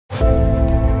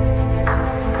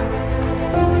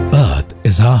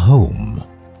is our home.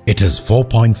 It is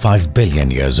 4.5 billion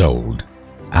years old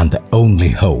and the only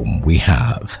home we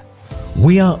have.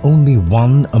 We are only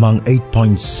one among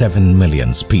 8.7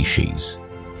 million species.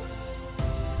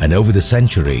 And over the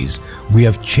centuries, we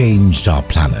have changed our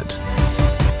planet.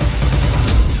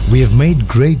 We have made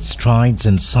great strides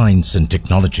in science and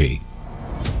technology.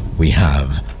 We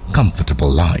have comfortable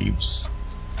lives.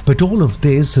 But all of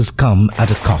this has come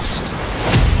at a cost.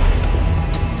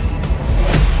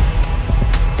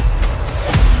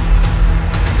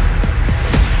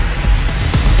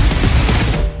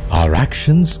 Our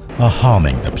actions are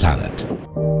harming the planet.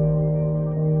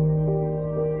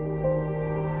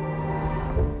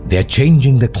 They are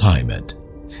changing the climate,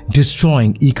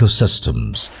 destroying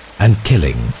ecosystems and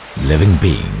killing living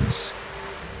beings.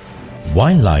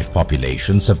 Wildlife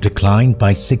populations have declined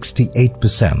by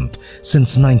 68%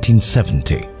 since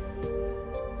 1970.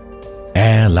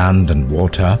 Air, land and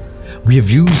water, we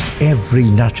have used every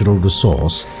natural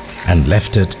resource and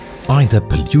left it either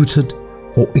polluted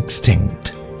or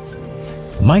extinct.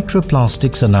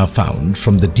 Microplastics are now found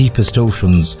from the deepest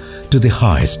oceans to the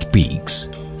highest peaks.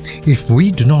 If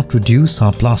we do not reduce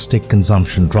our plastic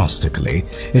consumption drastically,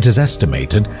 it is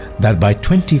estimated that by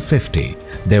 2050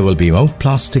 there will be more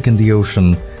plastic in the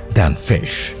ocean than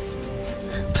fish.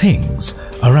 Things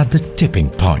are at the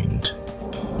tipping point.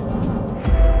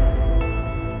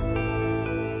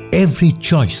 Every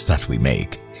choice that we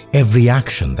make, every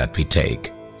action that we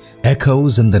take,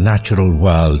 echoes in the natural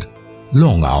world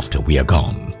long after we are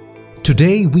gone.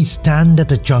 Today we stand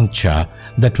at a juncture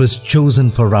that was chosen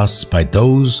for us by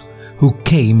those who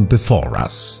came before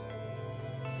us.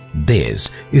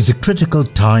 This is a critical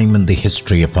time in the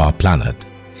history of our planet,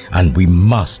 and we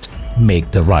must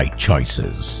make the right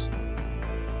choices.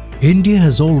 India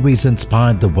has always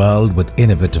inspired the world with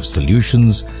innovative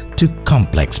solutions to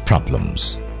complex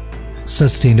problems.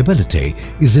 Sustainability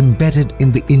is embedded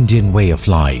in the Indian way of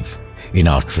life, in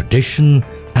our tradition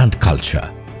and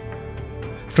culture.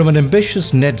 From an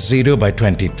ambitious net zero by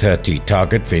 2030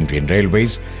 target for Indian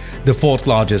Railways, the fourth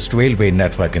largest railway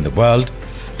network in the world,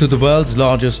 to the world's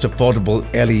largest affordable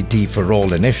LED for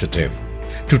all initiative,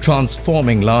 to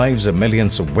transforming lives of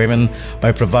millions of women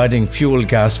by providing fuel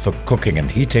gas for cooking and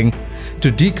heating, to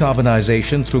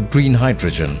decarbonization through green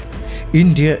hydrogen,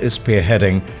 India is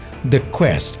spearheading the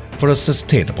quest for a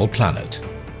sustainable planet.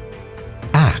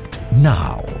 Act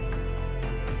now.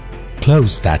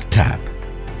 Close that tap.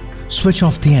 Switch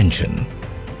off the engine.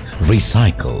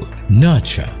 Recycle,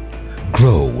 nurture,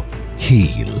 grow,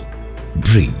 heal,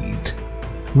 breathe.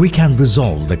 We can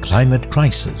resolve the climate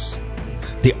crisis.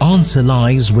 The answer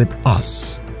lies with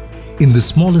us, in the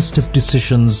smallest of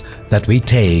decisions that we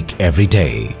take every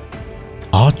day.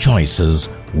 Our choices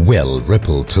will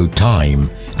ripple through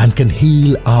time and can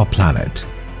heal our planet.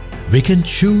 We can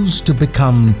choose to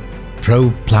become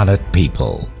pro-planet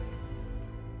people.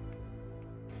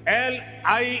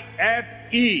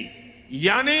 LiFE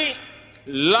यानी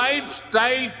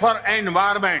lifestyle for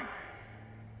environment.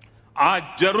 आज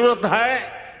जरूरत है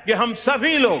कि हम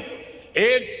सभी लोग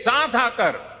एक साथ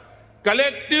आकर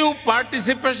कलेक्टिव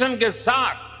पार्टिसिपेशन के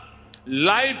साथ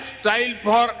लाइफस्टाइल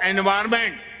फॉर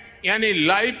एनवायरमेंट यानी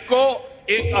लाइफ को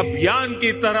एक अभियान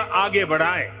की तरह आगे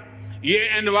बढ़ाएं। ये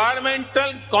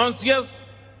एनवायरमेंटल कॉन्शियस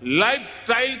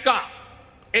लाइफस्टाइल का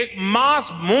एक मास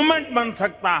मूवमेंट बन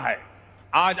सकता है।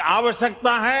 आज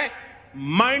आवश्यकता है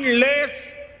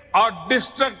माइंडलेस और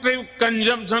डिस्ट्रक्टिव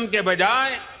कंजम्पशन के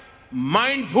बजाय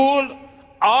माइंडफुल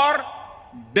और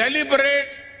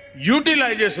डेलिबरेट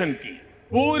यूटिलाइजेशन की।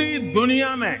 पूरी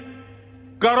दुनिया में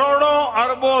करोड़ों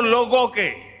अरबों लोगों के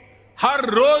हर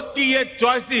रोज की ये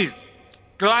चॉइसेस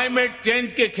क्लाइमेट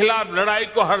चेंज के खिलाफ लड़ाई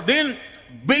को हर दिन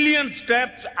बिलियन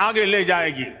स्टेप्स आगे ले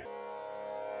जाएगी।